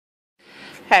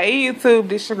Hey YouTube,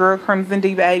 this your girl Crimson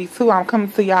Diva 82. I'm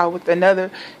coming to y'all with another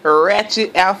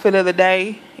ratchet outfit of the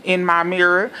day in my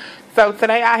mirror. So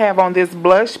today I have on this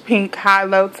blush pink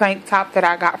high-low tank top that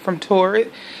I got from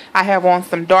Torrid. I have on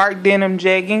some dark denim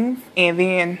jeggings, and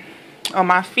then on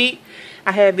my feet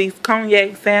I have these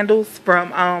cognac sandals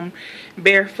from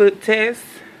Barefoot Test.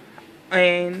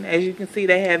 And as you can see,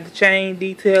 they have the chain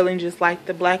detailing just like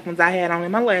the black ones I had on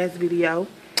in my last video.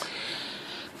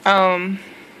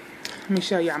 Let me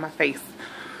show y'all my face.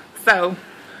 So,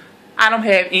 I don't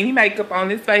have any makeup on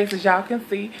this face, as y'all can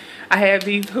see. I have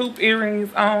these hoop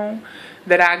earrings on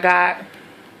that I got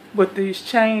with this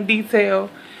chain detail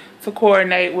to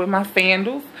coordinate with my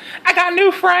sandals. I got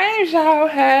new frames, y'all.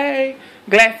 Hey.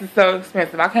 Glasses so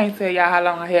expensive. I can't tell y'all how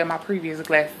long I had my previous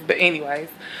glasses. But anyways,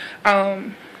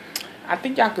 I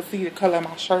think y'all can see the color of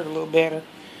my shirt a little better.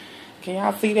 Can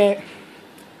y'all see that?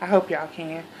 I hope y'all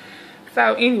can.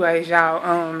 So anyways,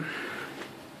 y'all,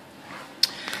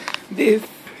 this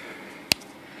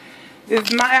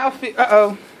is my outfit.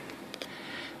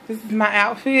 This is my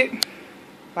outfit.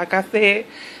 Like I said,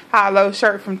 high-low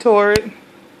shirt from Torrid,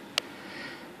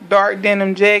 dark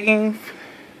denim jeggings,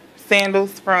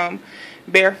 sandals from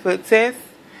Barefoot Test,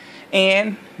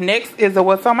 and next is a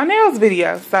what's on my nails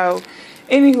video. So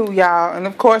anywho, y'all, and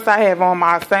of course I have on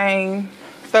my same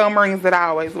thumb rings that I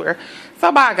always wear.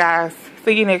 So bye guys,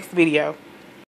 see you next video.